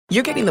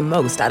You're getting the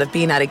most out of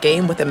being at a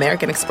game with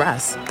American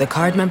Express. The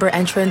card member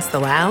entrance, the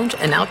lounge,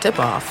 and now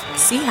tip-off.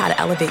 See how to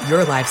elevate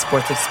your live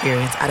sports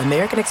experience at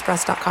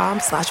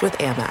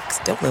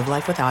americanexpress.com/withAmex. Don't live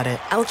life without it.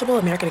 Eligible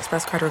American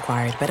Express card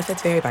required.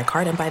 Benefits vary by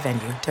card and by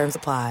venue. Terms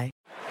apply.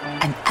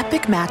 An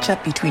epic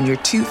matchup between your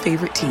two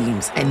favorite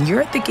teams, and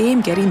you're at the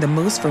game getting the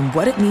most from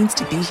what it means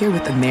to be here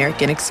with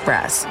American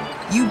Express.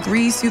 You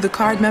breeze through the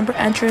card member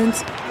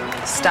entrance,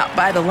 stop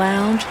by the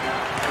lounge.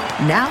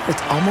 Now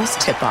it's almost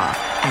tip-off,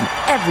 and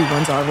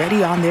everyone's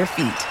already on their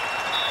feet.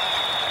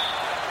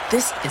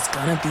 This is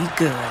gonna be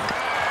good.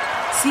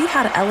 See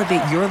how to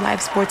elevate your live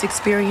sports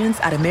experience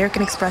at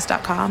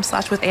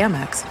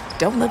americanexpress.com/withAmex.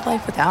 Don't live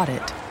life without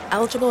it.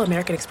 Eligible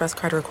American Express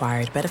card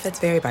required. Benefits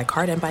vary by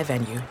card and by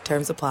venue.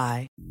 Terms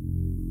apply.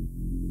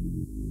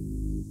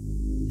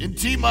 In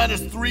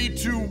T-minus 3,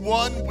 2,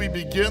 1, we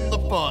begin the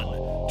fun.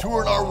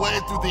 Touring our way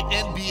through the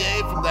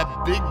NBA from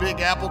that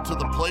big apple to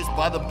the place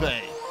by the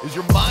bay. Is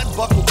your mind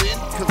buckled in?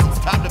 Because it's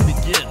time to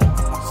begin.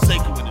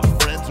 Sekou and his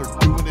friends are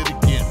doing it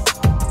again.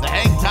 The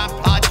Hang Time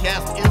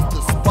Podcast is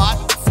the spot,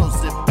 so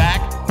sit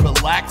back,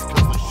 relax,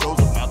 because the show's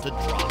about to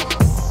drop.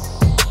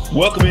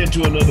 Welcome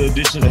into another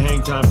edition of the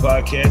Hang Time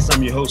Podcast.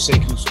 I'm your host,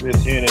 Sekou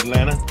Smith, here in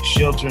Atlanta,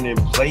 sheltering in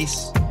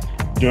place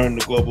during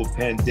the global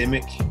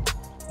pandemic.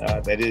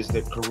 That is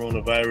the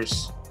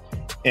coronavirus.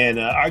 And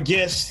our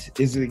guest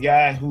is a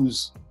guy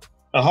who's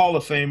a Hall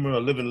of Famer,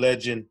 a living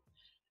legend,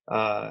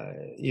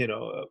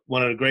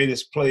 one of the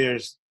greatest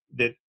players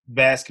that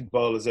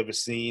basketball has ever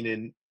seen.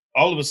 And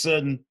all of a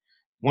sudden,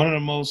 one of the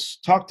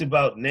most talked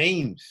about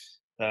names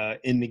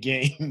in the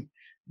game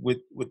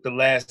with the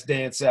Last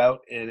Dance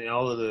out and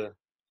all of the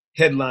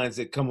headlines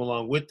that come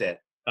along with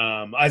that.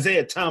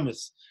 Isiah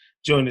Thomas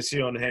joined us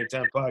here on the Hang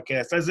Time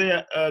Podcast.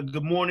 Isiah,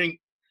 good morning.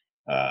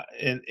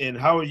 And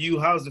how are you?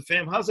 How's the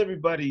fam? How's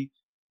everybody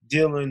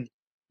dealing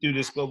through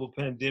this global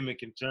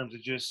pandemic in terms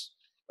of just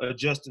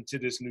adjusting to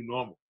this new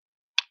normal?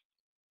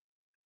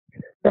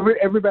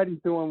 Everybody's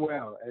doing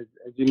well. As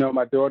you know,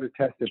 my daughter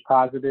tested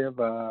positive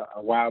a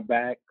while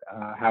back.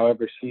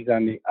 However, she's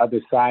on the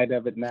other side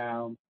of it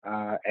now,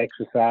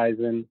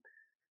 exercising,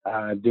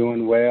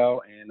 doing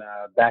well, and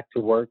back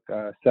to work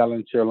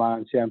selling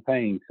Chirlane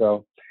champagne.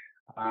 So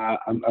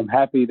I'm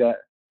happy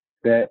that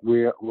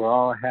we're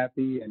all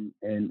happy and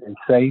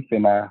safe,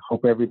 and I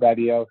hope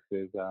everybody else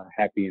is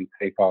happy and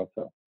safe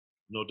also.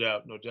 No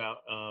doubt.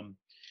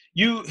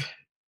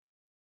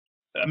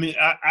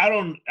 I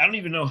don't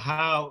even know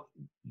how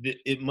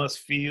it must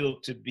feel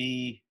to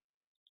be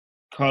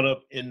caught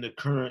up in the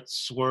current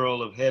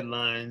swirl of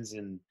headlines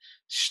and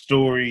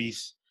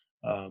stories,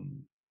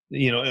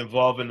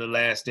 involving The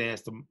Last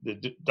Dance,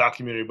 the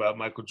documentary about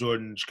Michael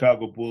Jordan and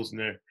Chicago Bulls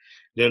and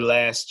their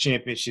last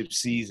championship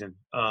season.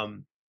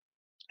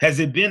 Has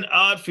it been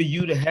odd for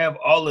you to have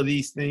all of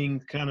these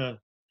things kind of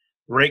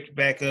raked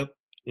back up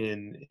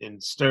and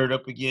stirred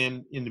up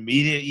again in the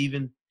media,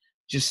 even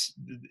just,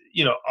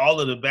 all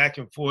of the back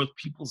and forth,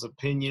 people's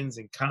opinions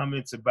and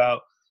comments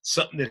about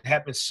something that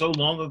happened so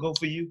long ago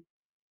for you?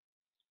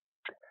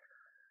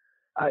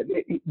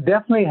 It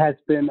definitely has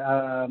been.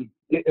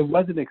 It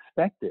wasn't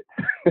expected.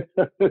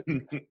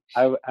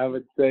 I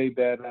would say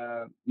that,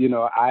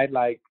 I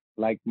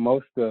like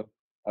most of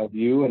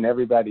you and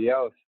everybody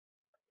else,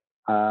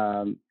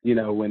 when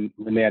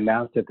they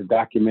announced that the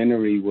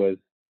documentary was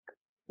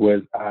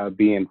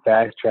being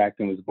fast-tracked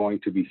and was going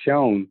to be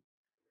shown,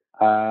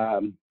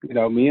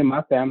 me and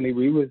my family,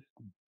 we was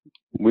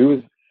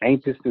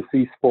anxious to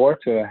see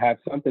sports or have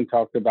something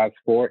talked about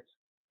sports,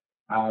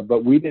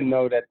 but we didn't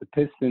know that the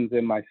Pistons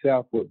and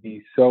myself would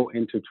be so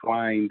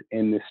intertwined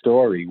in the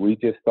story. We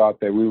just thought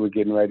that we were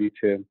getting ready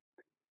to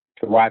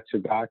watch a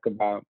doc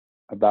about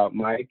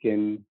Mike,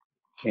 and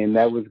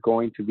that was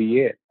going to be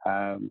it.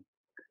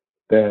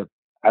 But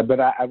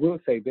I will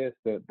say this,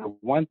 the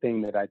one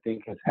thing that I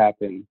think has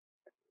happened,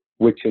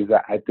 which is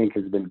I think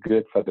has been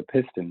good for the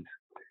Pistons,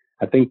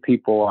 I think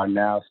people are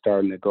now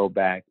starting to go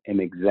back and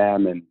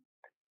examine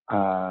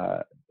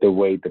the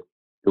way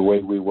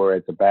we were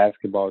as a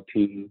basketball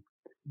team,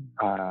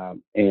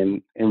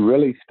 and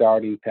really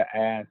starting to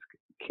ask,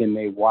 can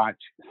they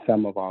watch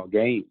some of our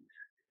games?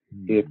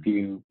 Mm-hmm. If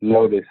you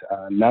notice,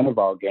 none of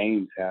our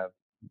games have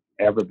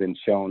ever been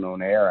shown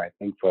on air, I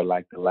think, for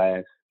like the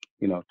last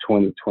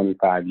 20,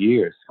 25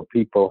 years. So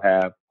people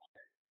have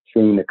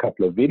seen a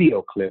couple of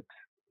video clips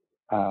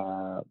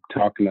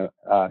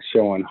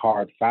showing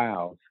hard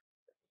fouls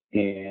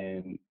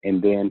and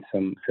then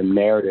some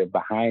narrative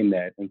behind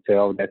that and say,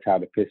 oh, that's how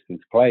the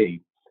Pistons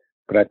played.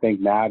 But I think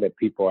now that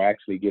people are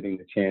actually getting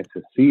the chance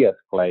to see us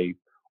play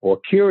or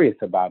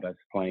curious about us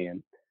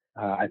playing,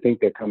 I think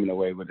they're coming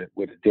away with a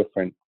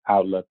different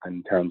outlook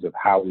in terms of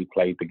how we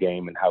played the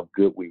game and how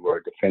good we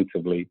were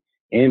defensively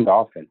and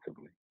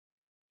offensively.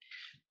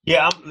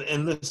 Yeah,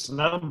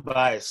 I'm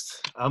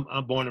biased.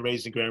 I'm born and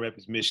raised in Grand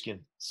Rapids,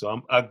 Michigan,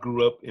 so I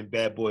grew up in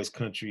bad boys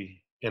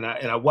country, and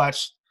I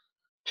watched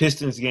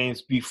Pistons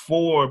games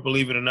before,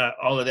 believe it or not,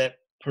 all of that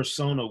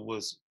persona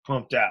was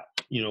pumped out,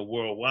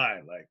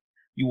 worldwide. Like,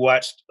 you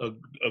watched a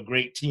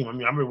great team. I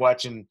mean, I remember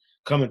watching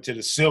coming to the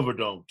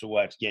Silverdome to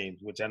watch games,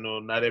 which I know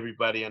not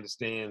everybody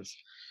understands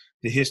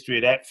the history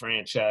of that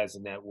franchise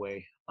in that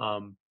way.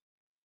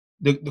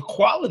 The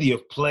quality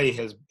of play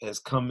has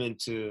come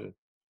into,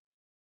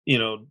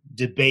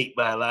 debate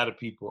by a lot of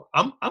people.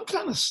 I'm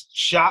kind of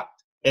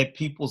shocked at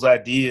people's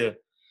idea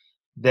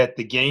that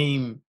the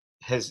game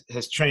has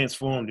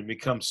transformed and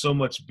become so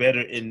much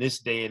better in this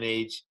day and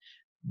age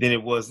than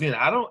it was then.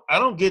 I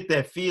don't get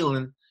that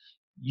feeling.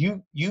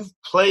 You've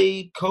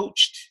played,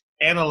 coached,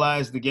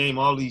 analyzed the game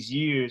all these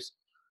years.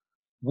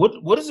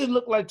 What does it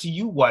look like to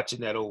you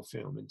watching that old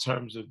film in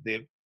terms of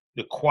the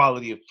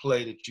quality of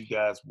play that you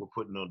guys were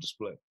putting on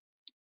display?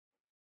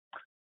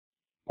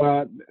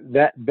 I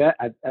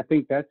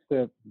think that's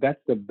the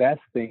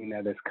best thing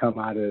that has come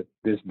out of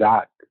this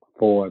doc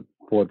for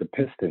the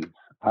Pistons.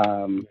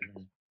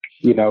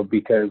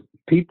 Because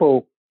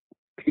people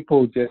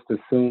just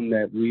assume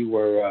that we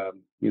were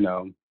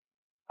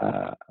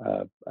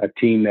a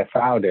team that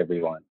fouled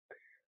everyone.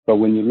 But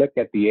when you look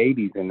at the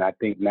 80s, and I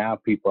think now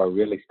people are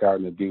really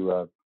starting to do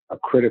a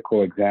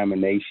critical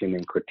examination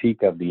and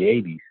critique of the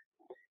 80s,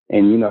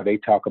 and they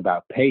talk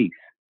about pace.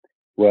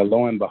 Well,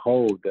 lo and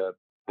behold,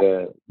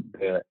 the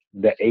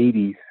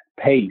 80s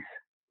pace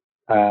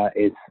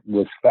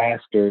was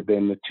faster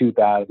than the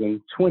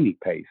 2020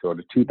 pace or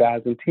the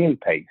 2010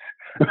 pace,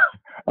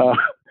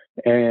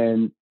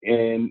 and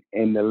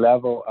the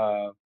level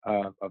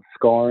of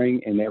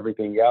scoring and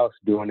everything else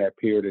during that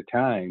period of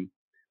time,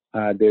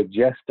 they're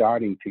just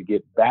starting to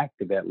get back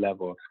to that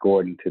level of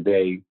scoring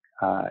today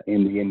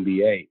in the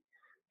NBA.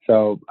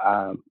 So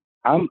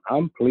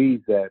I'm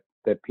pleased that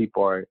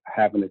people are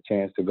having a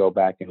chance to go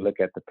back and look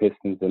at the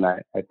Pistons, and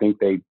I think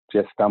they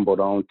just stumbled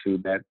onto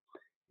that.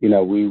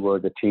 We were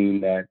the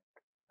team that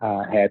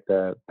had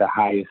the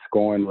highest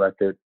scoring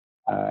record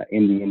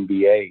in the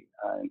NBA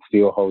and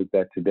still holds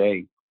that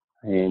today.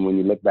 And when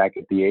you look back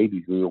at the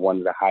 80s, we were one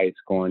of the highest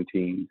scoring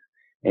teams,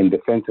 and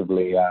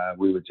defensively,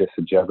 we were just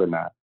a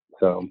juggernaut.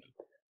 So,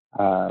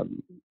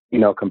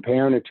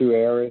 comparing the two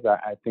eras,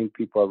 I think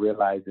people are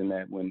realizing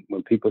that when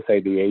people say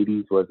the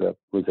 80s was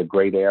a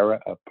great era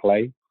of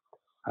play,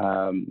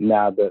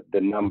 now the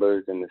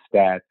numbers and the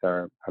stats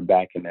are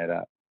backing that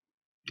up.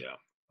 Yeah.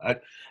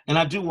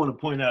 I do want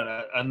to point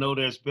out, I know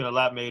there's been a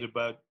lot made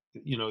about,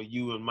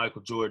 you and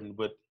Michael Jordan,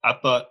 but I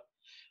thought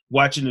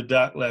watching the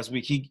doc last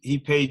week, he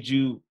paid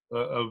you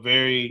a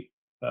very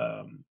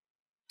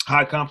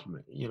high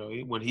compliment,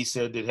 when he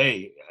said that,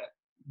 hey,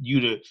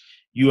 you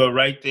are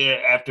right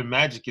there after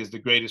Magic is the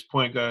greatest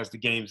point guards the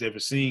game's ever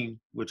seen,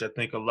 which I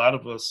think a lot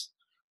of us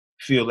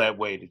feel that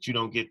way, that you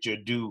don't get your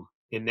due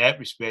in that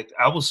respect.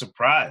 I was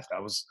surprised. I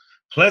was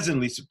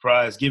pleasantly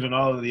surprised, given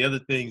all of the other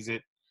things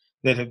that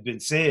have been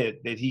said,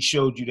 that he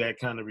showed you that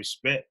kind of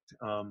respect.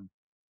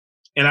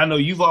 And I know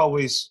you've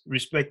always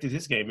respected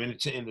his game. And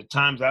in the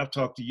times I've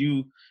talked to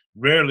you,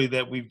 rarely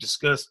that we've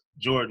discussed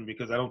Jordan,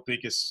 because I don't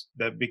think it's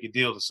that big a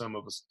deal to some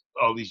of us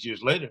all these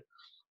years later.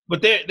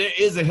 But there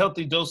is a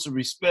healthy dose of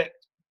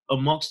respect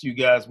amongst you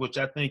guys, which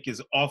I think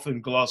is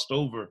often glossed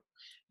over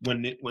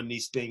when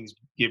these things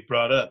get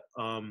brought up.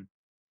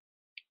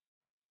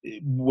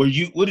 What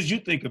did you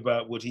think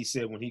about what he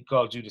said when he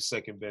called you the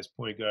second best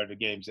point guard the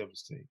game's ever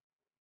seen?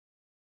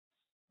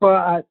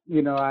 Well,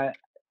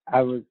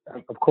 I was,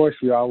 of course,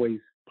 you're always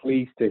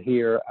pleased to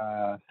hear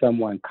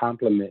someone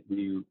compliment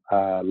you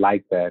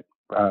like that,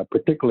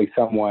 particularly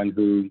someone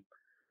who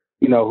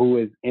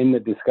is in the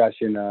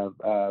discussion of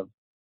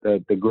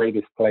the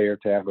greatest player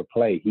to ever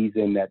play. He's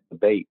in that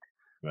debate,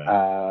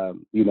 right.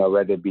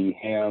 Whether it be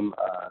him,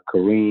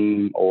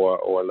 Kareem,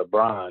 or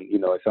LeBron.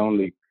 It's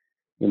only,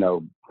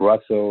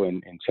 Russell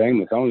and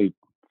Chambers, only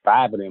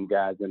 5 of them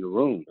guys in the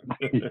room.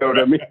 You know what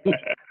I mean?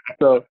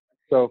 So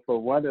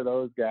for one of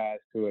those guys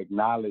to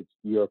acknowledge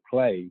your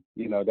play,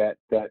 that's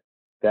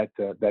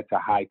a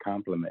high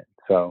compliment.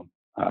 So,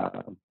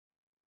 again,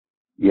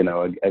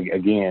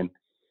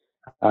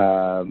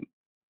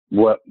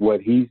 what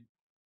he's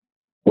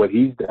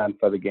done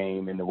for the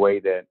game in the way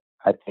that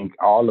I think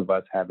all of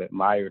us have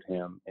admired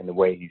him in the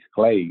way he's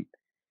played,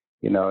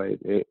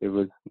 it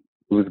was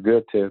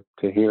good to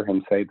hear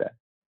him say that.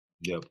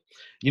 Yep.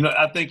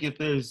 I think if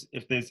there's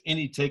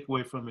any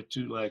takeaway from it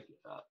too, like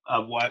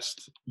I've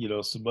watched,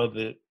 some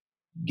other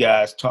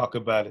guys talk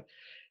about it,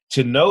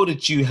 to know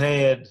that you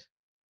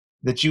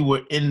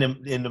were in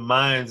the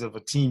minds of a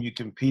team you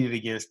competed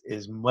against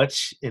as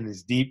much and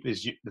as deep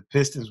as the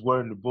Pistons were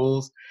and the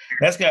Bulls,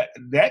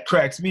 that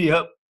cracks me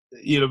up,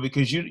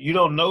 because you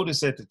don't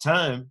notice at the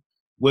time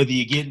whether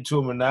you get into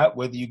them or not,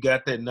 whether you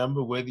got that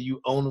number, whether you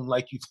own them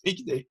like you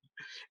think they,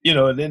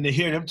 and then to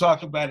hear them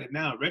talk about it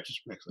now in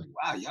retrospect, like,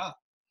 wow,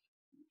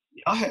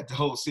 y'all had the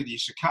whole city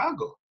of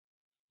Chicago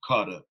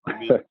caught up. I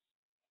mean,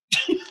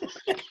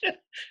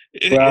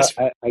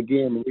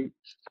 again,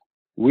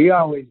 we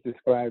always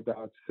described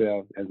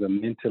ourselves as a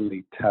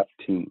mentally tough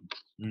team,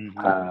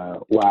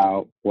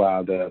 while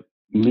the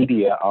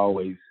media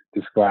always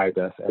described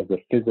us as a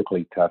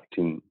physically tough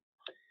team.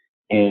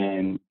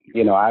 And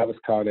I was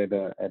taught at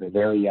a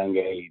very young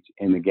age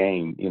in the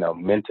game,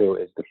 mental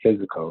is the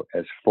physical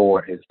as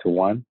 4 is to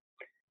 1.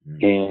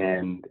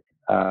 And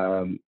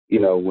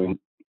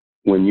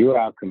when you're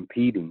out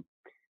competing,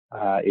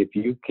 if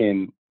you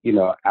can,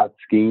 out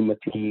scheme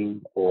a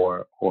team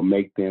or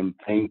make them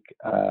think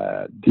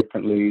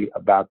differently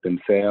about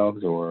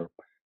themselves or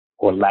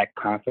lack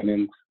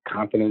confidence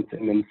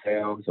in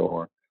themselves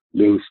or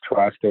lose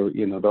trust or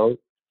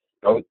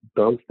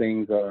those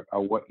things are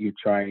what you're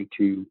trying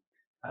to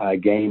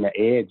gain an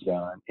edge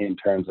on in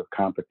terms of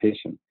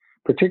competition,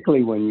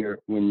 particularly when you're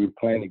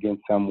playing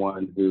against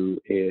someone who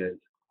is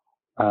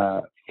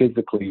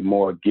physically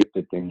more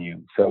gifted than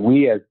you. So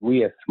we as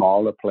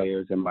smaller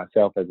players, and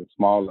myself as a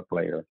smaller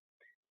player,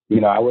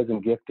 I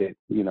wasn't gifted,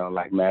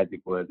 like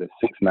Magic was at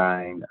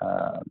 6'9",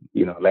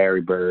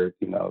 Larry Bird,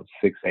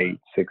 6'8",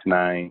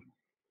 6'9",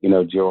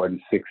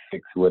 Jordan 6'6"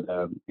 with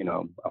a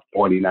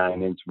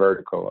 49-inch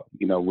vertical.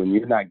 When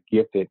you're not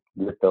gifted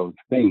with those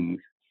things,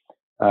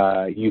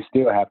 you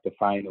still have to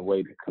find a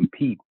way to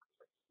compete.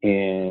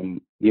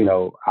 And,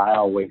 I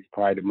always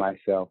prided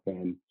myself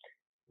in,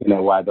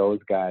 why those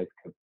guys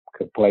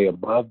could play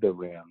above the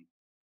rim,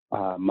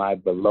 my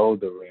below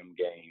the rim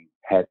game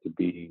had to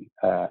be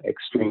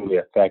extremely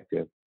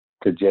effective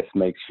to just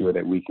make sure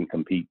that we can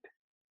compete.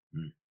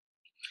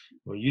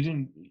 Well, you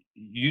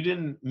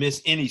didn't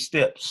miss any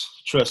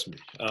steps, trust me.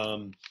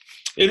 And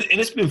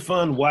it's been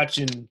fun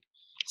watching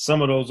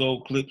some of those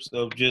old clips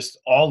of just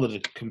all of the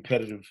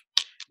competitive,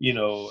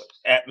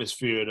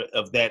 atmosphere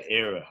of that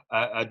era.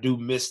 I do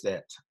miss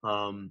that.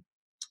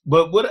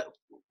 But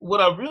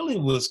what I really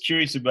was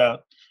curious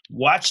about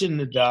watching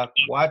the doc,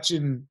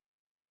 watching,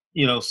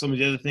 some of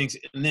the other things,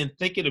 and then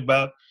thinking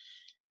about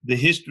the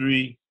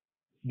history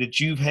that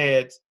you've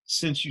had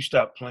since you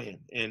stopped playing.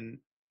 And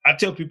I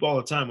tell people all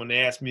the time when they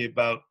ask me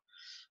about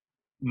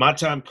my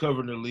time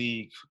covering the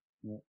league,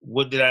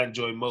 what did I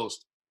enjoy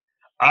most?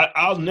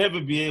 I'll never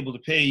be able to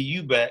pay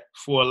you back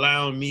for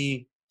allowing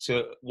me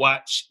to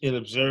watch and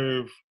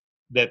observe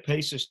that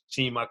Pacers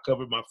team I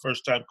covered my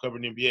first time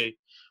covering NBA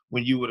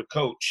when you were the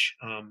coach.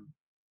 And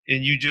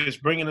you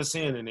just bringing us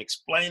in and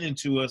explaining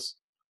to us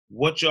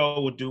what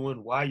y'all were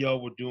doing, why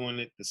y'all were doing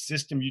it, the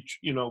system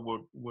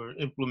were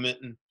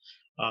implementing.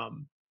 I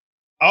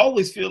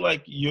always feel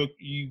like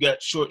you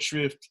got short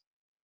shrift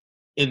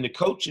in the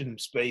coaching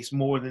space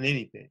more than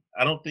anything.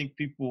 I don't think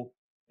people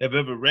have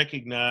ever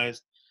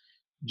recognized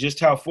just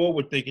how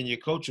forward thinking your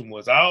coaching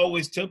was. I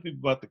always tell people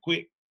about the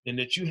quick and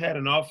that you had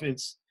an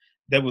offense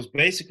that was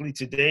basically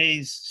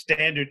today's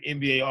standard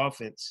NBA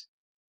offense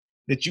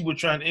that you were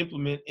trying to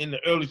implement in the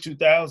early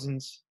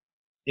 2000s,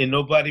 and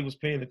nobody was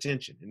paying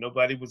attention and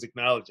nobody was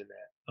acknowledging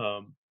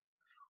that.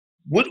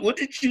 What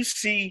did you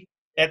see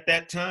at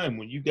that time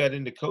when you got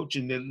into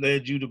coaching that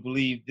led you to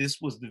believe this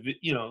was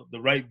the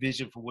right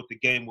vision for what the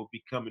game will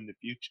become in the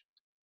future?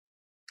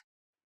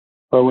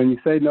 Well, when you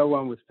say no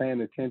one was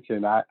paying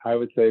attention, I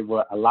would say,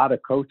 well, a lot of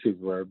coaches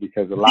were,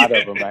 because a lot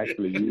of them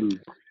actually used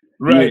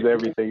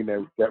everything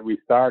that we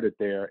started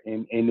there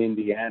in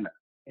Indiana.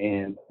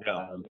 And,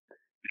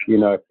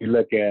 if you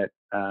look at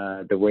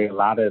the way a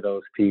lot of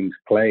those teams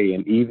play,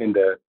 and even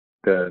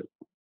the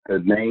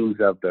names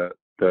of the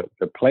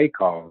play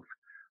calls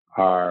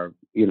are,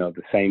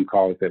 the same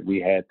calls that we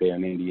had there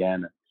in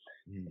Indiana.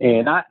 Mm-hmm.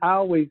 And I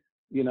always,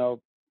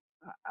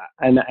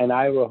 and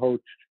I will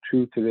hold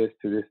true to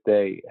this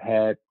day.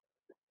 Had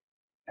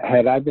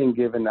I been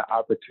given the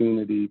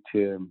opportunity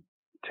to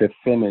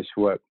finish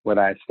what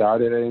I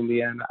started at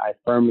Indiana, I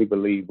firmly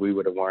believe we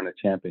would have won a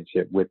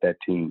championship with that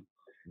team.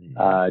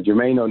 Mm-hmm.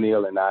 Jermaine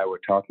O'Neal and I were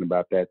talking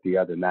about that the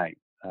other night.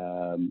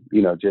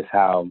 Just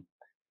how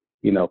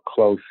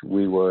close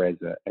we were as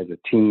a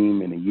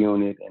team and a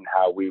unit, and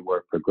how we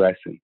were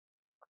progressing.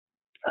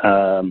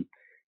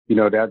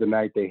 The other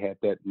night they had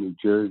that New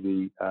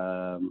Jersey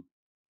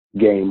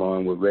game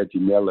on with Reggie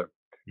Miller.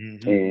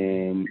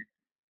 Mm-hmm.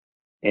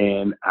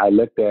 And I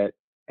looked at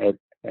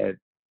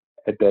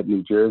that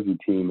New Jersey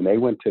team, and they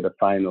went to the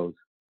finals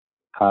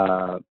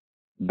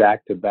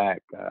back to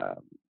back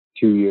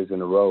 2 years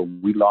in a row.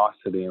 We lost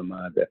to them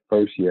that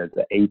first year as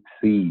the 8th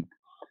seed,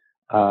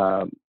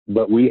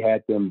 but we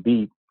had them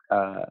beat.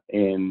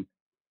 And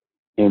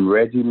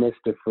Reggie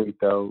missed a free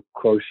throw.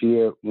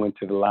 Crozier went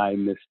to the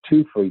line, missed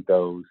 2 free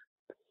throws.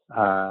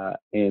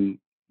 And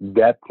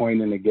that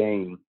point in the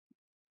game,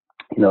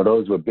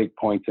 those were big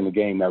points in the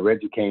game. Now,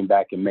 Reggie came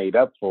back and made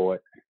up for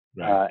it,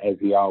 as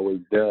he always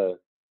does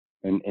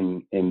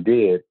and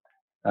did.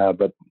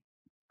 But,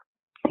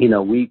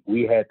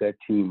 we had that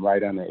team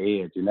right on the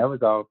edge. And that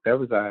was our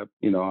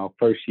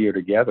first year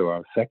together,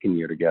 our second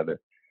year together.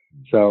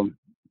 So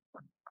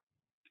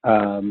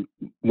when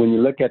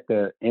you look at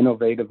the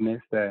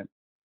innovativeness that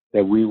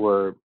we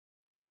were,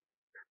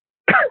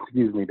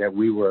 that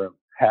we were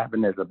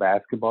having as a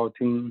basketball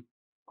team,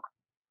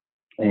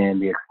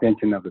 and the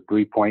extension of the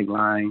 3-point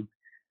line,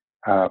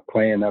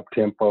 playing up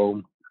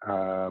tempo,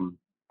 our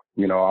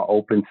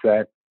open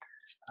set.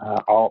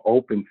 Our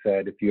open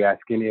set, if you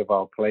ask any of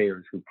our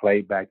players who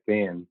played back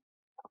then,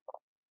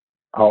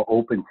 our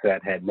open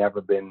set had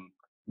never been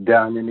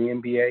done in the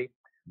NBA.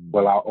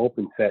 Well, our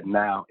open set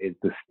now is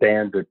the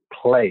standard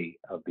play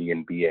of the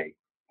NBA.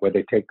 where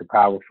they take the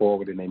power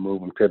forward and they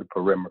move them to the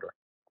perimeter.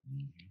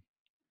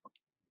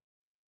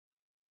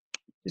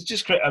 It's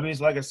just crazy. I mean,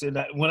 it's like I said,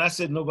 when I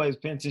said nobody's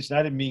paying attention,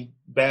 I didn't mean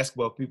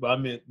basketball people. I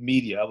meant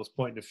media. I was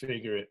pointing the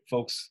finger at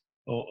folks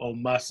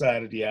on my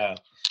side of the aisle.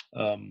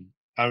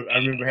 I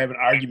remember having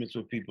arguments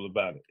with people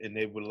about it, and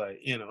they were like,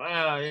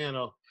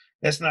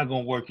 that's not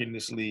going to work in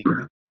this league.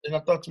 And I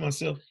thought to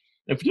myself,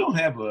 if you don't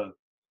have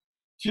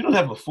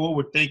a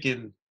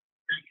forward-thinking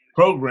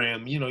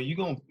program,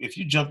 if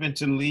you jump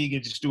into the league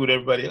and just do what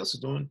everybody else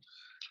is doing,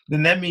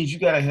 then that means you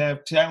got to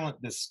have talent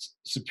that's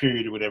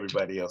superior to what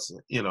everybody else,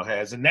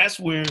 has. And that's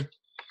where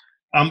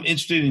I'm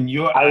interested in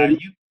your eye.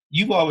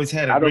 You've always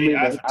had a great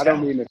eye for talent. I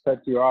don't mean to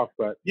cut you off,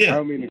 but yeah. I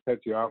don't mean to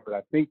cut you off, but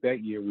I think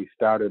that year we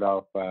started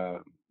off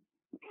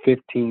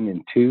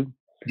 15-2.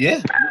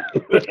 Yeah,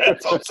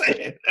 that's what I'm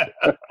saying.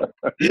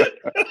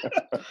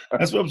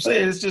 That's what I'm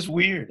saying. It's just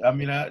weird. I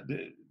mean,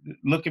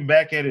 looking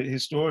back at it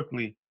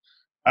historically,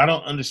 I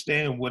don't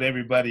understand what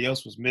everybody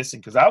else was missing,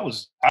 because I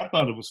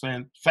thought it was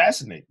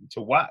fascinating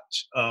to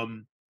watch.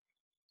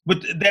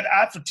 But that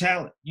eye for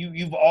talent,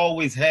 you've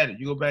always had it.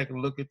 You go back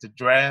and look at the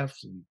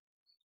drafts and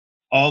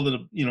all of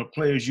the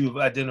players you have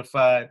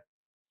identified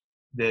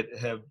that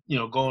have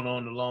gone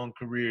on to long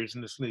careers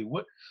in this league.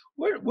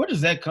 Where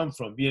does that come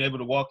from? Being able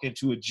to walk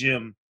into a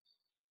gym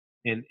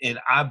and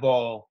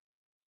eyeball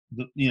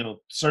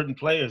certain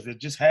players that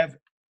just have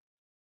it.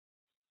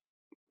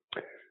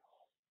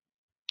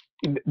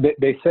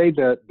 They say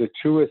that the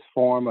truest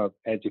form of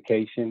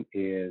education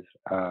is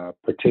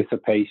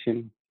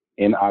participation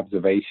in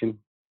observation.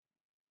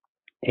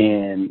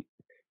 And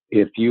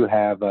if you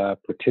have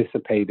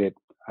participated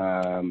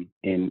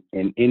in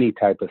any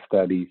type of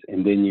studies,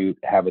 and then you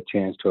have a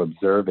chance to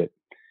observe it,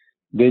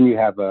 then you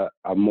have a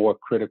more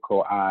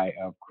critical eye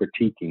of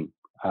critiquing,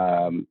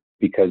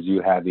 because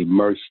you have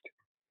immersed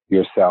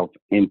yourself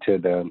into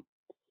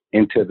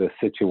the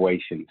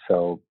situation.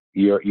 So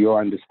your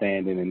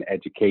understanding and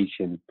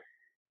education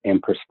and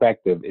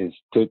perspective is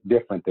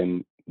different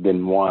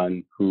than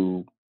one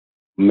who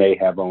may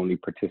have only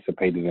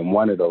participated in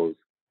one of those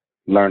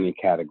learning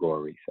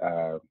categories.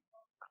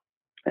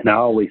 And I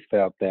always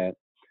felt that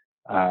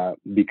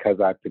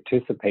because I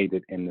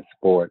participated in the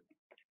sport,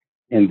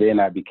 and then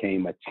I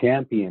became a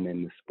champion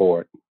in the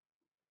sport,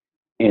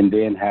 and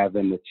then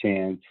having the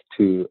chance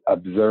to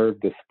observe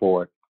the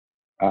sport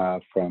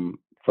from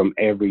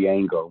every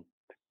angle,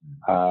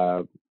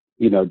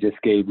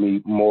 just gave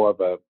me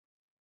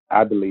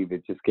I believe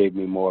it just gave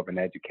me more of an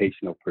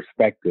educational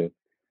perspective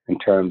in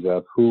terms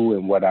of who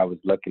and what I was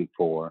looking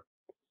for,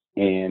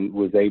 and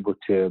was able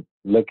to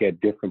look at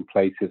different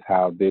places,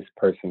 how this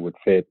person would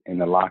fit in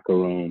the locker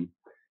room,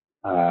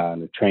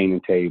 the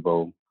training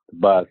table, the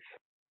bus,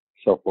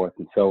 so forth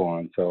and so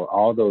on. So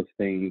all those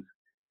things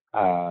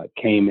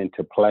came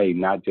into play,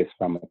 not just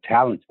from a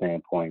talent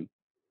standpoint,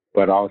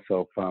 but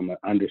also from an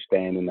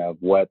understanding of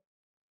what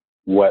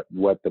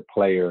the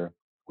player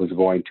was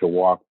going to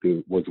walk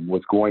through,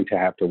 was going to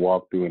have to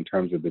walk through in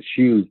terms of the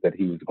shoes that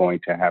he was going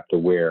to have to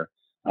wear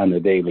on a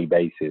daily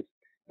basis.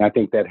 And I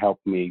think that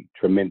helped me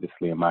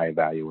tremendously in my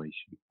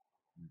evaluation.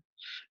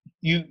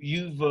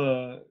 You've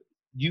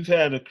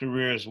had a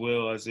career as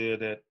well, Isiah,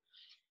 that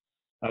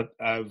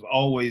I've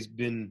always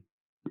been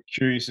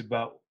curious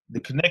about the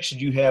connection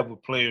you have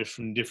with players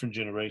from different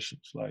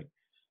generations. Like,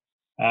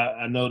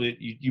 I know that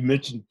you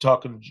mentioned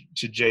talking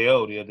to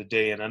J.O. the other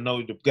day, and I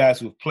know the guys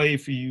who have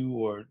played for you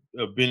or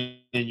have been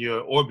in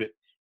your orbit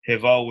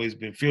have always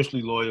been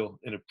fiercely loyal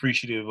and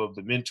appreciative of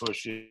the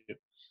mentorship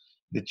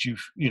that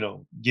you've,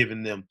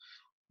 given them.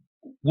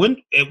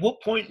 At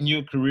what point in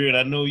your career, and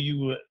I know you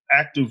were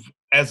active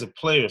as a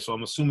player, so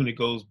I'm assuming it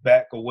goes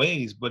back a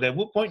ways, but at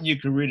what point in your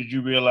career did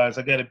you realize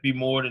I got to be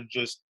more than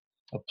just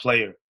a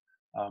player?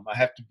 I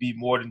have to be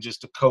more than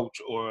just a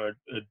coach or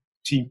a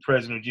team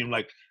president or GM.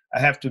 Like, I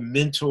have to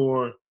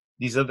mentor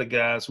these other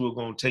guys who are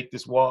going to take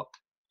this walk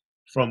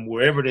from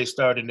wherever they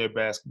started in their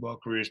basketball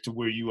careers to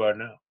where you are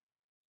now.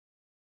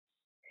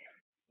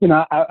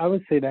 I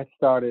would say that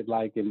started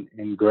like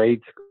in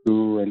grade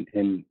school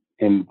and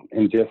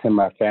just in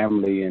my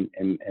family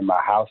and my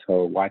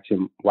household,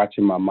 watching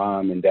my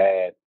mom and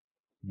dad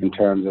in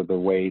terms of the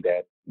way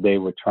that they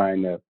were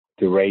trying to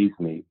raise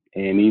me.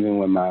 And even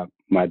when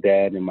my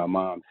dad and my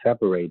mom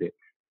separated,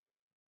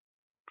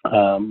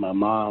 my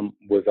mom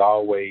was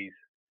always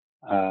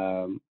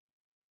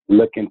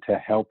looking to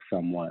help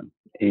someone.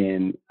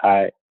 And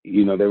there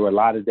were a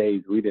lot of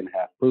days we didn't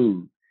have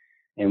food.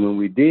 And when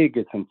we did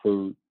get some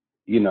food,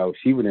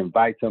 she would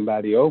invite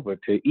somebody over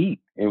to eat.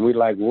 And we're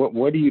like,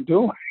 what are you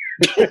doing?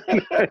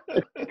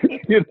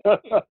 She'd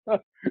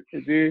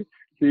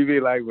be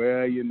like,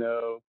 well,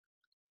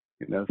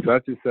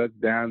 such and such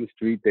down the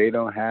street, they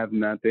don't have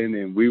nothing.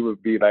 And we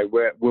would be like,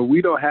 well,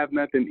 we don't have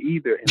nothing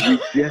either. And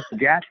we just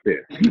got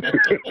this.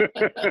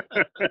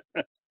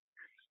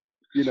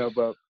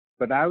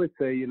 But I would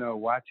say,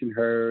 watching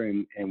her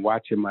and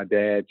watching my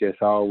dad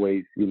just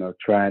always,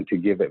 trying to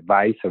give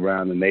advice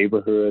around the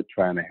neighborhood,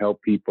 trying to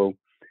help people.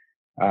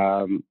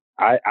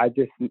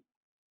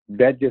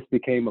 That just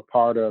became a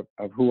part of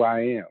who I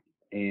am.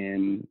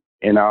 And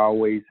and I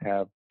always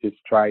have just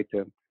tried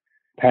to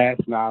pass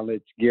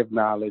knowledge, give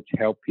knowledge,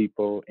 help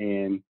people,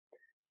 and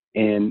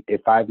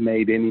if I've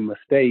made any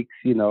mistakes,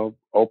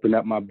 open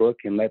up my book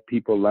and let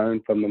people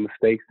learn from the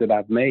mistakes that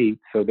I've made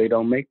so they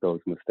don't make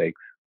those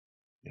mistakes.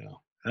 Yeah,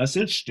 that's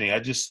interesting.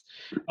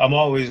 I'm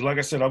always, like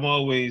I said, I'm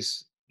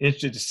always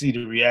interested to see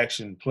the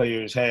reaction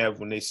players have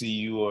when they see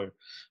you or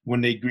when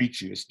they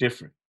greet you. It's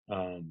different,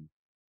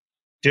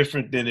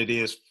 different than it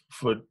is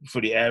for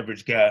the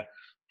average guy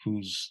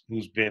who's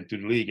been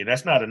through the league. And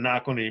that's not a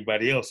knock on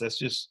anybody else. That's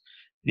just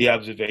the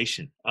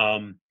observation.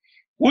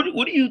 What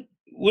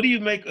do you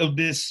make of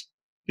this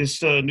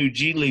new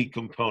G League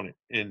component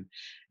and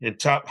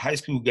top high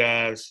school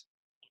guys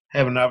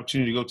have an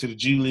opportunity to go to the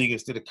G League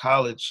instead of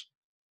college,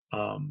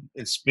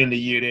 and spend a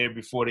year there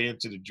before they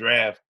enter the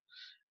draft?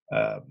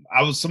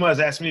 Somebody was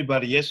asking me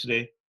about it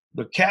yesterday.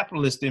 The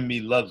capitalist in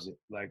me loves it,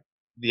 like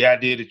the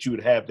idea that you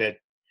would have that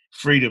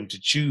freedom to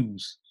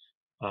choose.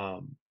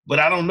 But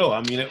I don't know.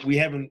 I mean, we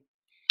haven't.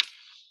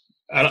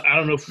 I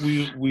don't know if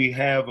we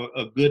have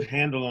a good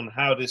handle on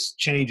how this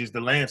changes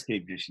the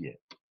landscape just yet.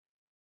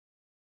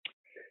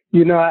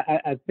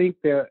 I think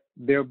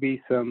there'll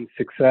be some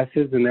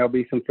successes and there'll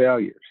be some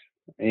failures,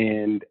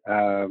 and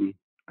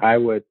I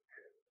would,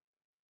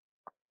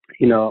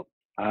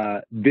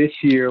 this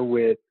year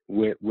with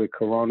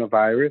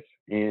coronavirus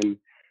and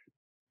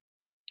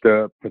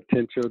the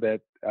potential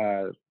that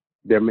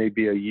there may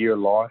be a year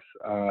loss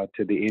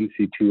to the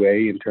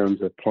NC2A in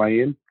terms of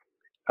playing,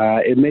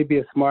 it may be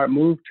a smart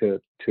move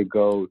to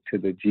go to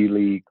the G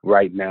League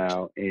right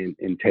now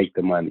and take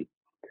the money.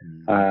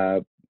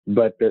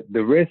 But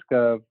the risk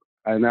of,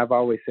 and I've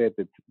always said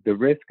that the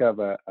risk of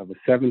a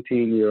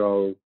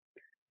 17-year-old,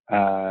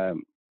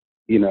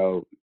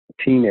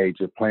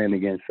 teenager playing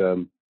against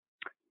a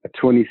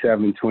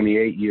 27,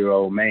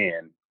 28-year-old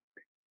man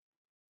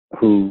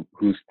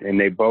who's and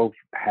they both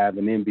have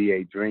an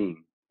NBA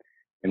dream.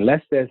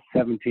 Unless that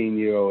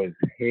 17-year-old is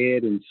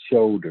head and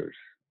shoulders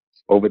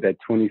over that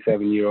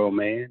 27-year-old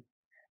man,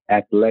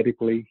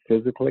 athletically,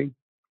 physically,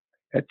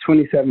 that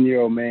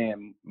 27-year-old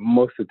man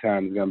most of the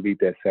time is going to beat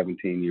that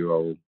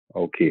 17-year-old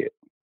kid.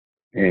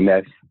 And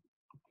that's,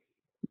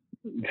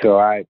 so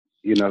like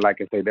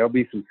I say, there'll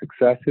be some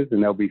successes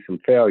and there'll be some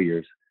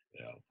failures,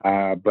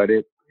 but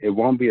it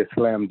won't be a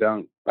slam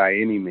dunk by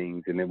any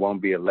means, and it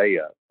won't be a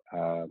layup.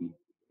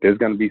 There's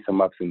going to be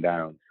some ups and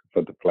downs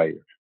for the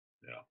players.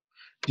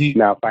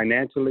 Now,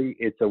 financially,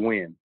 it's a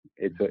win.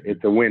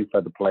 It's a win for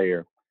the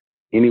player,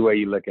 any way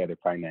you look at it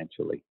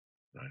financially.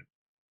 Right.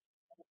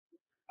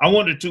 I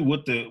wonder too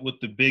what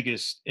the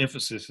biggest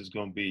emphasis is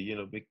going to be.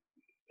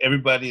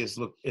 Everybody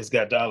has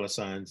got dollar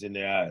signs in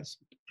their eyes,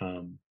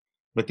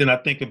 but then I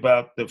think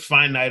about the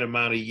finite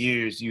amount of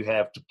years you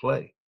have to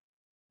play.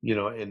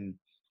 And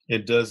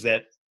does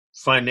that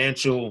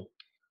financial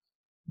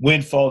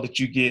windfall that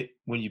you get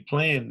when you're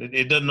playing,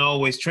 it doesn't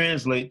always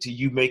translate to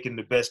you making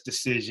the best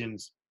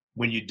decisions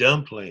when you're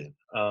done playing.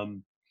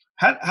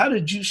 How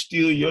did you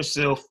steel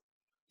yourself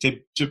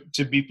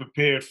to be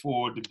prepared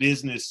for the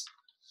business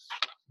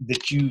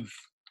that you've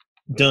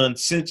done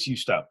since you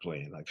stopped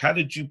playing? Like, how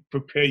did you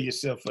prepare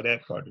yourself for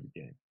that part of the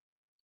game?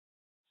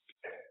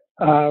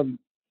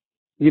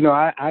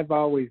 I've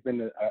always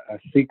been a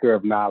seeker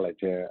of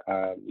knowledge.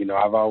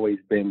 I've always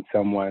been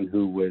someone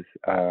who was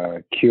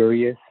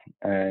curious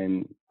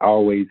and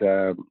always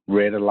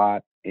read a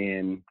lot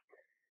and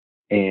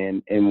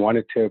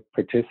wanted to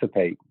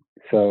participate.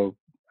 So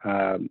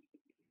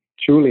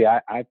truly,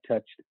 I've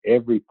touched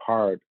every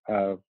part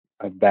of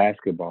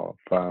basketball,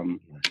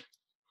 from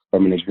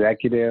an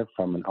executive,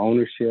 from an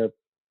ownership,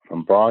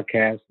 from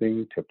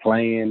broadcasting to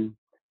playing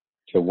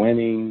to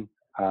winning.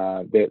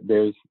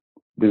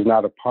 There's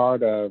not a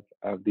part of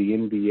the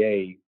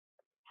NBA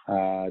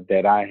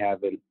that I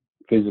haven't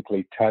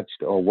physically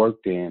touched or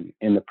worked in.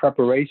 And the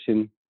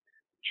preparation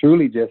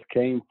truly just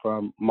came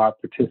from my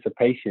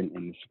participation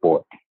in the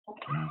sport.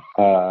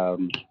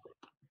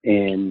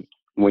 And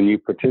when you're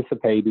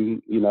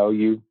participating,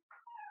 you,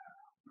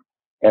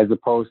 as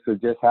opposed to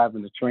just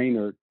having a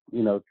trainer,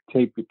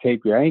 tape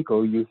your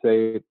ankle, you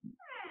say,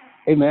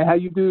 "Hey man, how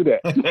you do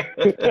that?"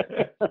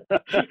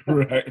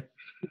 Right.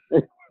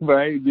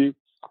 Right.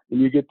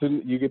 You get to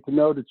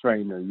know the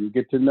trainer. You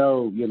get to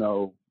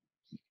know,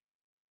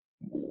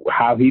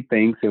 how he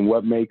thinks and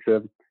what makes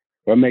a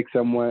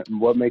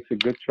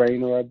good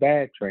trainer or a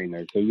bad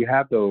trainer. So you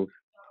have those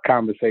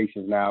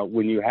conversations. Now,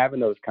 when you're having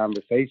those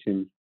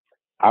conversations,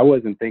 I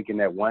wasn't thinking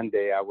that one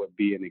day I would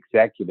be an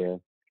executive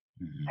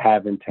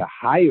having to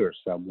hire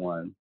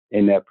someone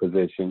in that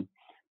position,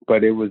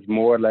 but it was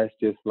more or less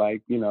just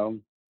like,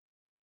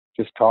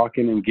 just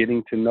talking and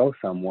getting to know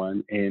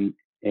someone and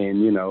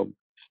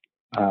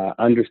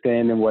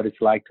understanding what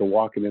it's like to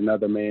walk in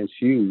another man's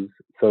shoes.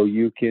 So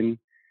you can,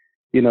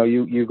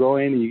 you go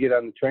in and you get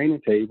on the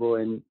training table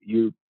and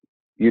you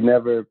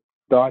never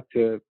thought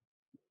to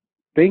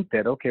think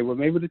that, okay, well,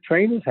 maybe the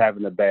trainer's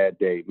having a bad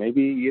day.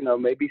 Maybe,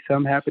 maybe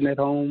something happened at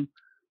home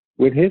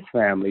with his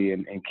family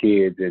and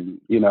kids, and,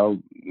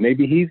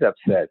 maybe he's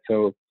upset.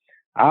 So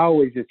I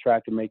always just try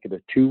to make it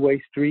a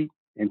two-way street.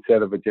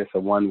 instead of just a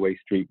one-way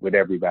street with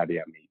everybody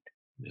I meet.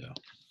 Yeah,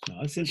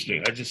 no, that's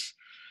interesting.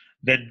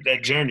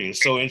 That journey is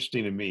so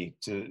interesting to me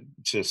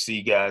to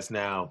see guys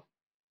now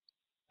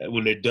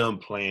when they're done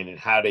playing and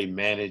how they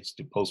manage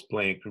the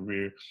post-playing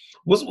career.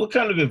 What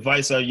kind of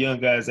advice are young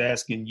guys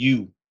asking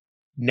you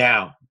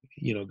now?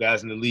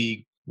 Guys in the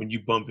league, when you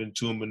bump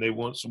into them and they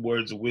want some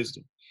words of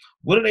wisdom,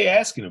 what are they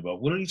asking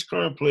about? What are these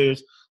current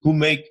players who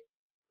make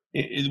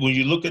when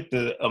you look at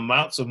the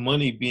amounts of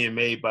money being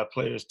made by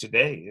players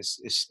today, it's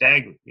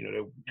staggering.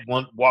 They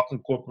want walking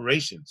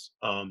corporations.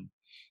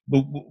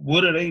 But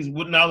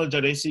what knowledge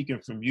are they seeking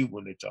from you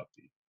when they talk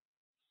to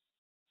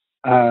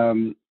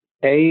you?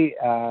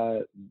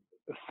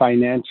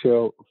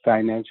 Financial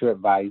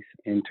advice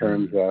in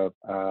terms of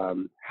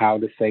how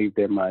to save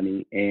their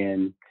money,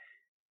 and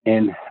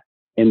in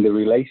the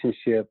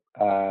relationship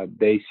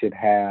they should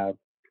have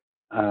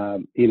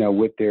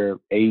with their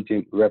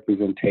agent,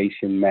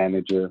 representation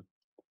manager.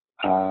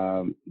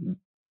 Those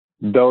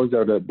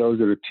are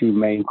the two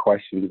main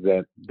questions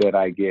that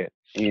I get.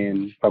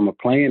 And from a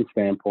playing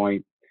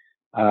standpoint,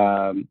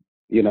 not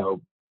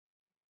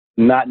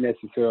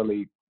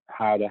necessarily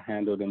how to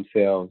handle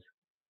themselves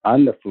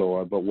on the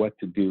floor, but what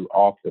to do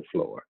off the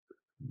floor.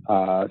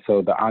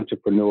 So the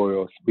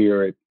entrepreneurial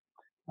spirit,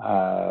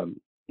 how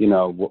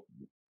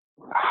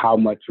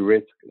much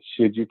risk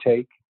should you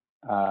take?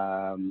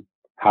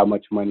 How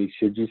much money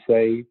should you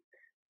save?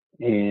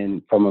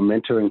 And from a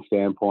mentoring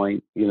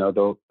standpoint,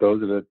 those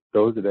are the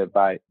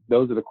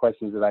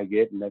questions that I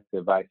get, and that's the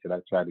advice that I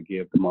try to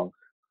give the most.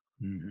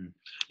 Mm-hmm.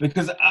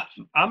 Because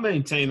I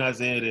maintain,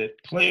 Isiah,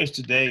 that players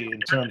today,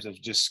 in terms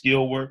of just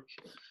skill work,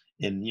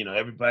 and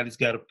everybody's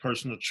got a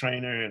personal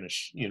trainer and a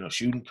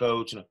shooting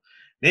coach,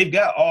 they've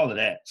got all of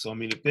that. So I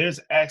mean, if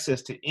there's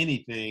access to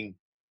anything,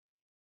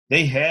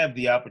 they have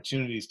the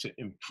opportunities to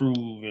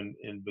improve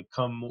and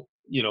become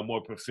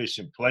more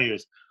proficient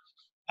players.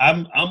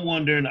 I'm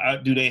wondering,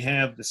 do they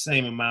have the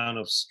same amount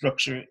of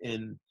structure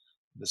in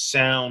the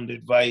sound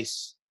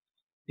advice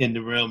in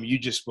the realm you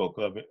just spoke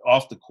of, it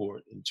off the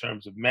court, in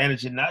terms of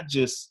managing not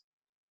just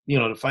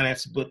the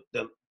finances, but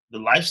the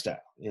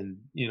lifestyle and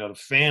the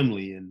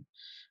family and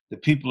the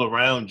people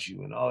around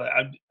you and all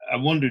that? I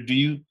wonder,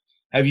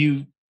 have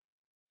you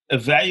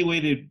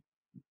evaluated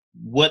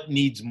what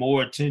needs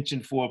more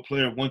attention for a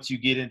player once you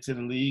get into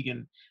the league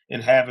and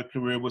have a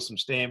career with some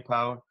staying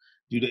power?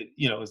 Do they,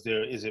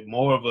 is it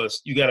more of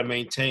you got to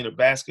maintain a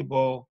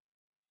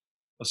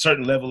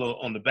certain level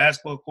on the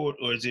basketball court,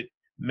 or is it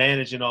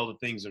managing all the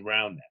things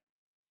around that?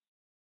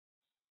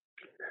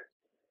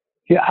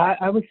 Yeah,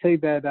 I would say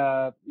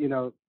that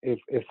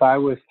if I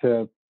was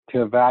to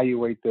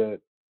evaluate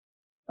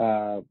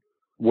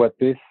what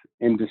this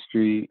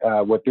industry,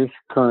 what this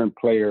current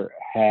player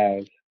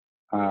has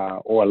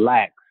or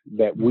lacks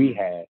that we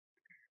had,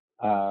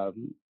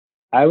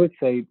 I would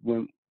say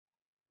when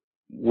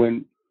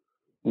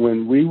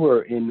we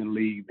were in the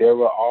league, there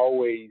were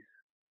always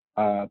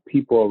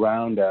people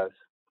around us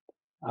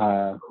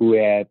who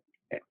had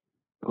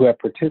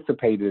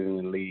participated in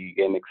the league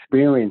and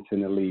experienced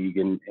in the league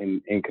and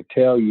could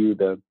tell you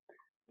the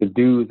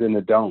do's and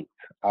the don'ts.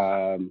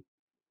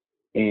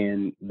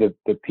 And the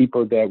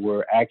people that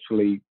were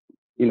actually,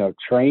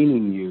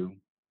 training you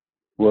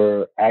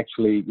were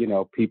actually,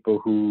 people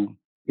who,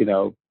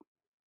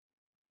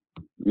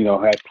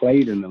 had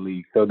played in the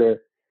league. So there's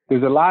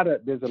a lot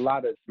of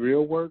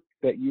drill work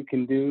that you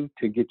can do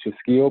to get your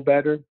skill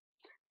better.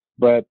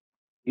 But,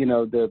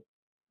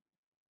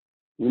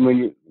 when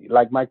you,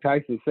 like Mike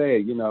Tyson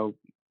said, all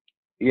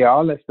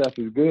that stuff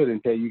is good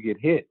until you get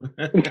hit.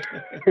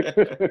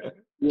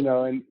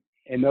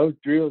 And those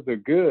drills are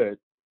good.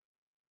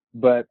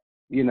 But,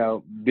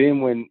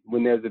 then when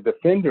there's a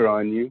defender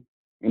on you,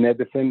 and that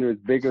defender is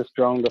bigger,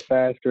 stronger,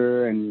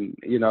 faster, and,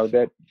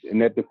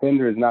 that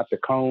defender is not the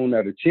cone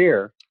or the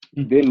chair,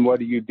 then what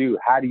do?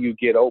 How do you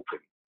get open?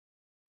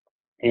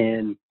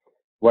 And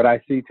what I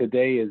see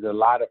today is a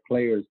lot of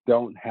players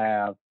don't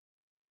have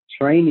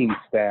training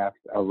staff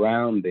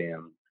around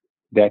them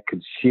that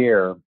could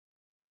share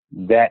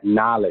that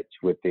knowledge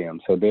with them.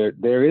 So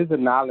there is a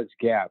knowledge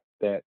gap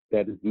that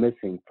is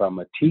missing from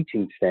a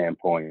teaching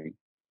standpoint,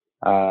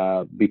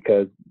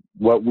 because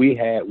what we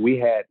had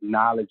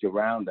knowledge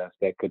around us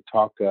that could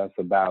talk to us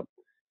about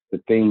the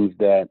things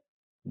that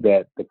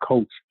the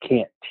coach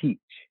can't teach.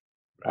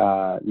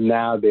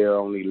 Now they're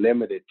only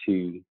limited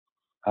to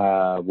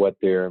what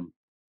their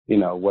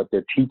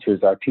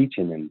teachers are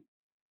teaching them,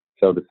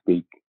 so to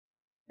speak.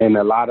 And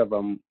a lot of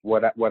them,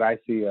 what I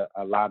see a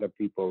lot of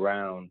people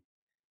around,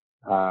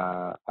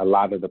 a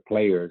lot of the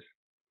players,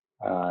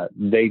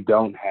 they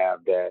don't have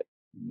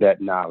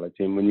that knowledge.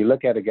 And when you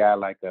look at a guy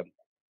like a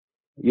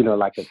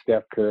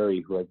Steph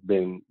Curry, who has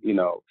been,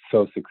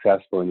 so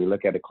successful, and you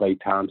look at a Klay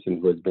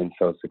Thompson, who has been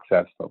so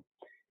successful,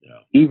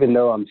 even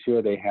though I'm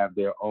sure they have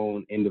their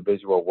own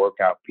individual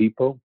workout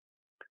people,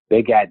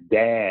 they got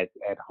dads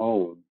at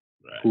home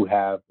who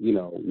have,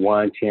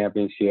 won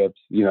championships,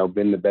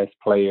 been the best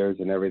players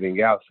and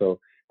everything else. So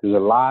there's a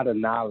lot of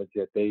knowledge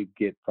that they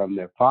get from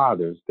their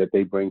fathers that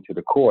they bring to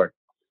the court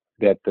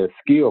that the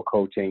skill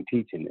coach ain't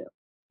teaching them.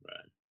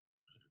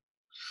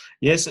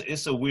 Yes,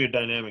 it's a weird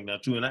dynamic now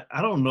too, and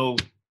I don't know.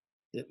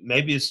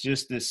 Maybe it's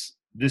just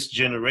this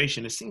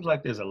generation. It seems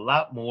like there's a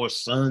lot more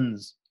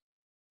sons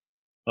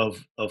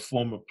of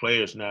former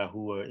players now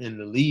who are in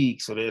the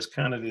league. So there's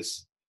kind of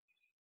this.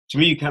 To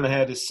me, you kind of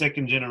had this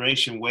second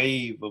generation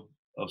wave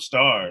of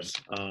stars,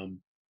 and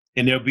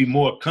there'll be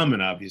more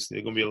coming. Obviously,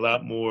 there's going to be a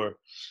lot more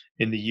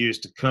in the years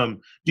to come.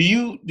 Do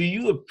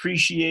you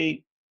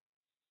appreciate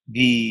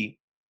the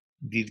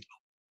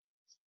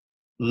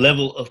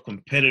level of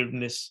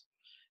competitiveness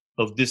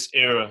of this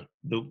era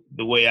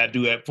the way I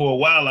do it? For a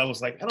while, I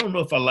was like, I don't know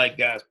if I like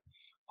guys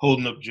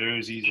holding up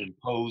jerseys and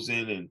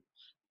posing, and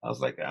I was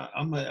like,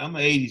 I'm an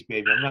 '80s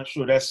baby. I'm not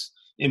sure that's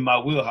in my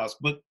wheelhouse,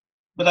 but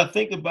I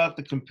think about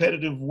the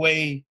competitive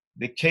way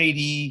that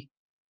KD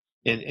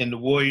and the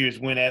Warriors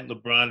went at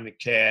LeBron and the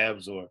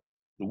Cavs, or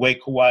the way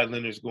Kawhi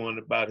Leonard's going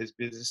about his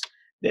business.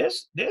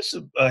 There's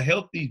a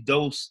healthy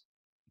dose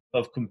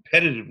of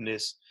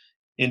competitiveness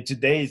in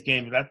today's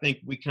game that I think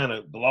we kind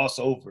of gloss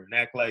over and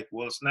act like,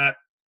 well, it's not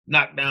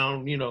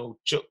knockdown,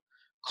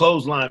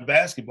 clothesline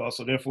basketball,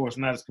 so therefore it's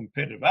not as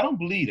competitive. I don't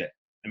believe that,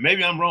 and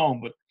maybe I'm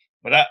wrong,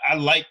 but I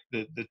like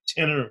the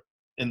tenor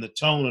and the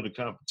tone of the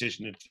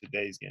competition in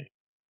today's game.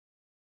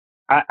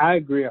 I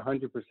agree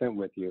 100%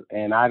 with you,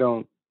 and I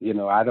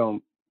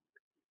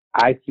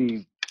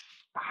see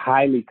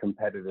highly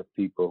competitive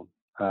people.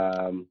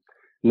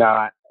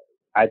 Now,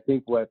 I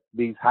think what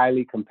these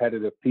highly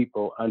competitive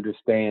people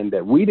understand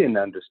that we didn't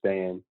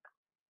understand.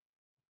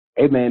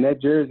 Hey man,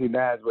 that jersey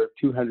now is worth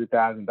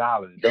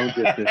 $200,000. Don't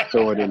just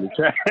throw it in the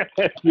trash.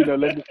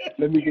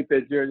 Let me get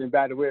that jersey. And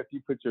by the way, if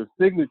you put your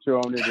signature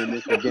on it and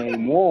it's a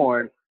game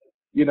worn,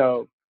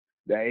 so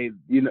they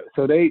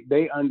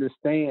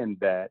understand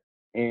that,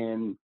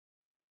 and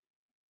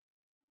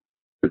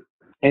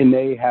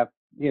they have,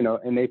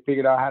 and they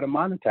figured out how to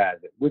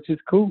monetize it, which is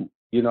cool.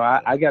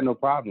 I got no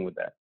problem with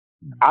that.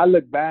 I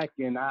look back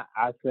and I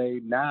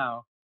say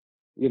now,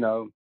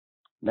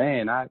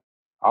 man,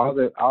 all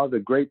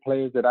the great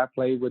players that I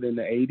played with in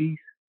the '80s,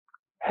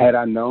 had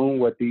I known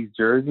what these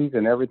jerseys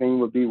and everything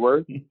would be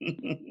worth,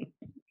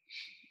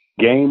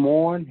 game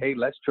worn, hey,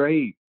 let's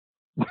trade.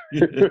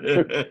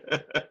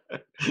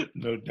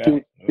 No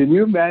doubt. Can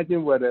you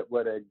imagine what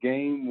a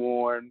game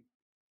worn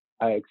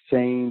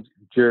exchange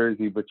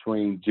jersey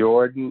between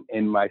Jordan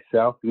and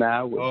myself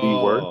now would be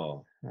worth?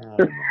 Oh my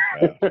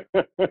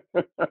God.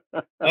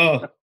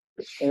 Oh.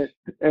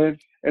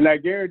 And I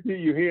guarantee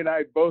you, he and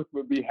I both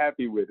would be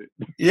happy with it.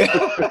 Yeah,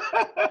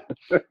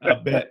 I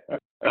bet.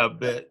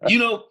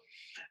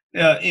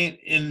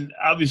 And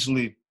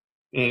obviously,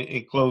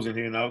 in closing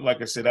here, and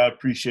like I said, I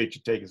appreciate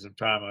you taking some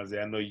time,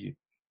 Isiah. I know you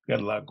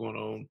got a lot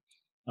going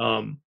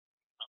on.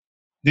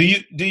 Do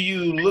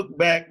you look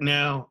back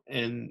now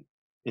and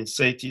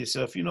say to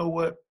yourself, you know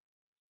what?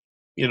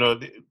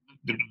 The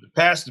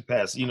past is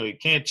past. You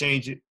can't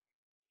change it.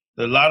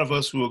 There are a lot of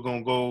us who are going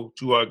to go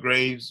to our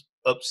graves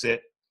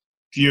upset,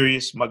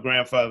 furious. My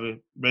grandfather,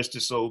 rest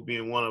his soul,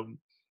 being one of them,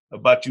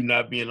 about you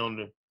not being on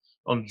the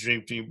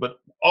dream team. But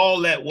all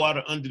that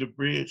water under the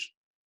bridge,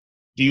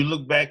 do you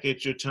look back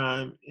at your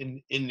time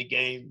in the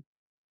game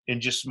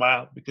and just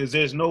smile? Because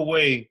there's no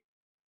way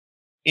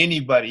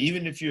anybody,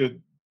 even if you're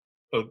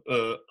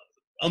a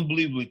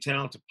unbelievably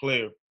talented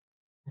player,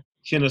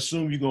 can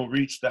assume you're going to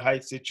reach the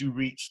heights that you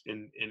reached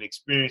and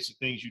experience the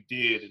things you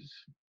did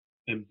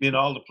and been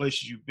all the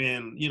places you've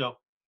been.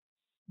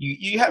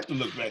 You have to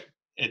look back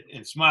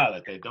and smile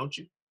at that, don't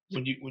you?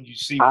 When you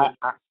see what's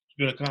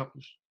been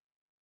accomplished.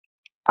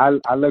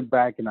 I look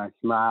back and I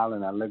smile,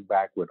 and I look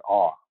back with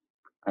awe,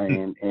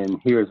 and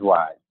here's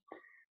why.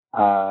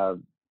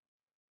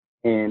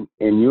 And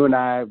you and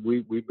I,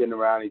 we've been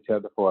around each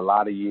other for a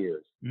lot of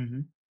years.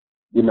 Mm-hmm.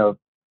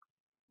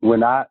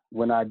 When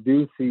I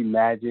do see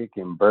Magic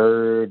and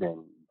Bird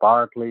and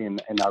Barkley,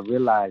 and I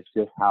realize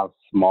just how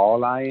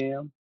small I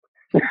am,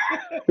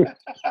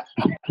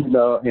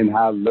 and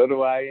how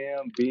little I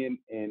am, being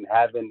and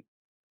having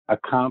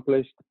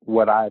accomplished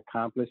what I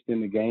accomplished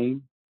in the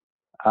game.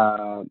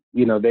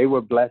 They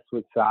were blessed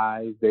with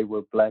size. They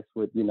were blessed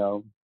with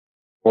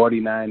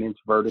 49-inch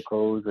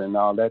verticals and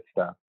all that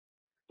stuff.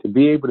 To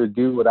be able to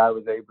do what I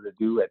was able to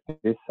do at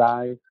this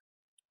size,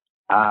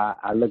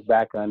 I look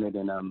back on it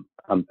and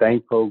I'm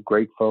thankful,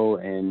 grateful,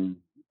 and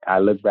I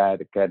look back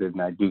at it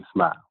and I do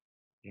smile.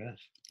 Yes.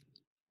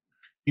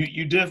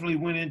 You definitely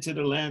went into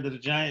the land of the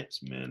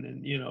giants, man,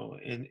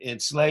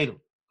 and slayed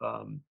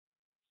them.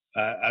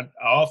 I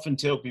often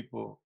tell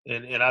people,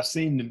 and I've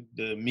seen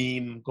the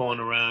meme going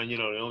around,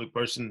 the only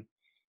person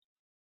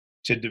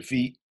to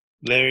defeat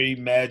Larry,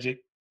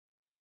 Magic,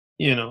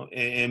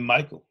 and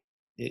Michael,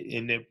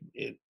 and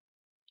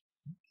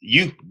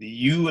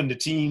you and the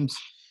teams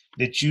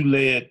that you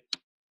led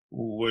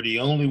were the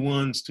only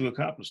ones to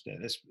accomplish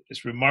that.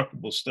 It's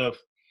remarkable stuff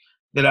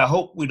that I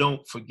hope we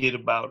don't forget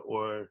about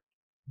or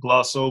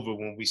gloss over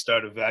when we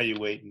start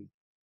evaluating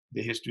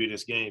the history of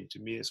this game. To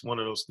me, it's one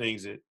of those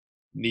things that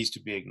needs to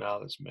be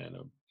acknowledged, man.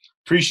 I'm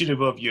appreciative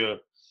of your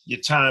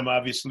time,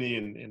 obviously,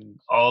 and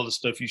all the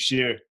stuff you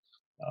share.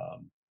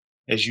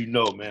 as you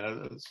know, man.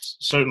 I'm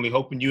certainly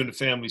hoping you and the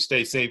family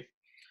stay safe.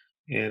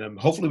 And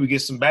hopefully we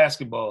get some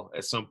basketball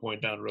at some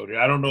point down the road here.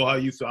 I don't know how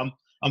you feel.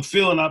 I'm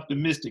feeling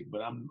optimistic,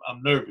 but I'm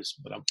nervous.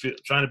 But I'm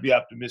trying to be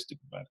optimistic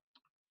about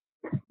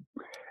it.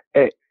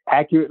 Hey,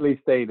 accurately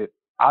stated.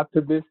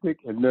 Optimistic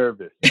and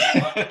nervous.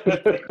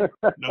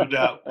 No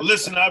doubt. Well,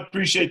 listen, I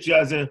appreciate you,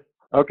 Isiah.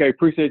 Okay,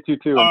 appreciate you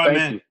too. All right, Thank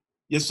man. you.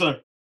 Yes, sir.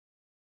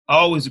 I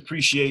always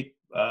appreciate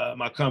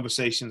my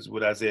conversations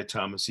with Isiah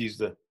Thomas. He's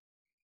the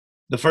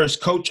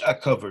first coach I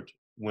covered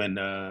when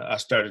I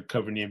started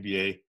covering the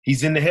NBA.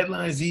 He's in the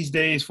headlines these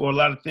days for a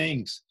lot of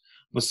things,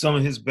 but some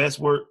of his best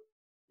work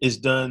is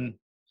done,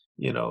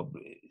 in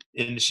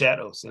the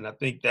shadows. And I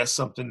think that's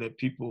something that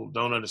people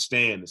don't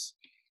understand.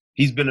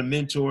 He's been a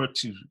mentor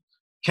to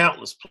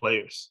countless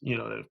players,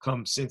 that have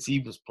come since he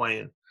was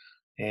playing.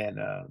 And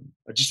I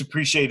just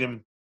appreciate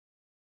him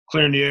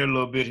clearing the air a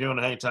little bit here on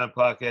the Hang Time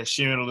Podcast,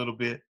 sharing a little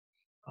bit,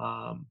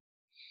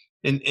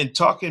 and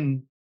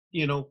talking,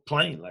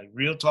 plain, like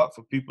real talk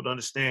for people to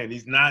understand.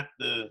 He's not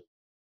the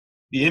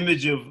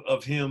image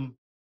of him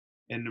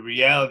and the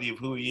reality of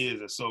who he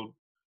is so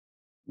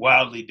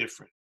wildly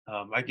different.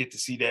 I get to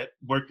see that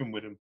working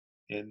with him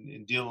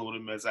and dealing with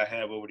him as I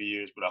have over the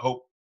years, but I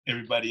hope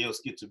everybody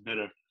else gets a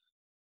better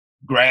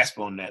grasp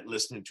on that,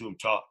 listening to him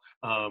talk.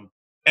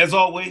 As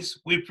always,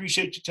 we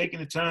appreciate you taking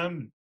the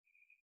time,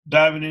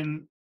 diving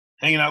in,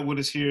 hanging out with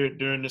us here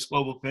during this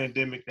global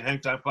pandemic. The Hang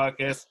Time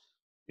Podcast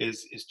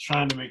is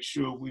trying to make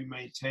sure we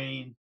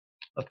maintain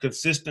a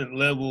consistent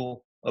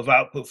level of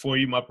output for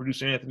you. My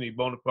producer, Anthony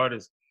Bonaparte,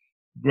 is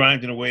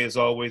grinding away as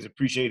always.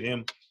 Appreciate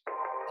him.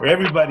 For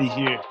everybody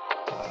here,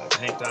 the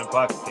Hang Time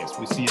Podcast,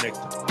 we'll see you next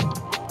time.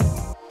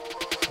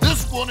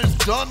 This one is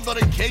done,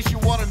 but in case you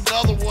want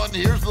another one,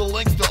 here's the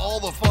links to all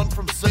the fun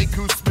from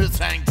Sekou Smith's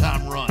Hang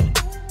Time Run.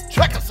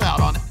 Check us out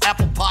on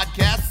Apple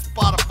Podcasts,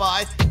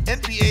 Spotify,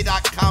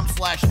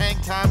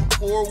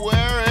 NBA.com/hangtime, or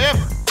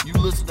wherever you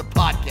listen to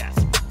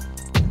podcasts.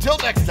 Until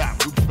next time,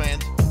 Hoops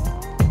fans.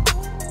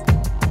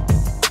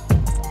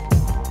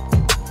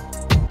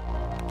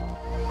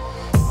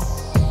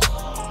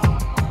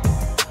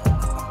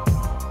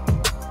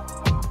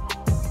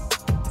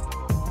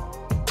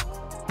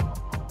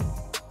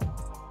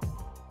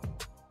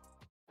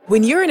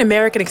 When you're an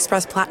American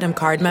Express Platinum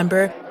Card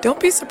member, don't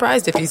be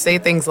surprised if you say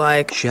things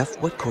like, "Chef,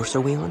 what course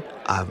are we on?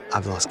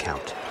 I've lost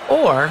count."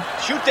 Or,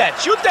 Shoot that!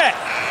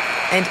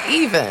 and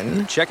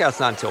even, Checkout's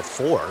not until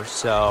 4,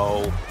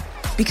 so...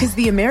 because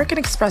the American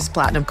Express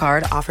Platinum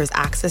Card offers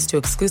access to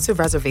exclusive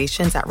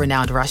reservations at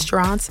renowned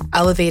restaurants,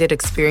 elevated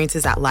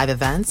experiences at live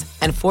events,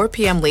 and 4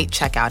 p.m. late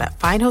checkout at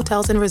fine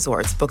hotels and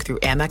resorts booked through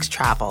Amex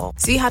Travel.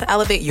 See how to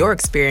elevate your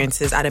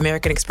experiences at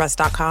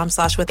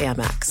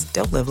americanexpress.com/withAmex.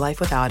 Don't live life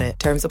without it.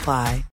 Terms apply.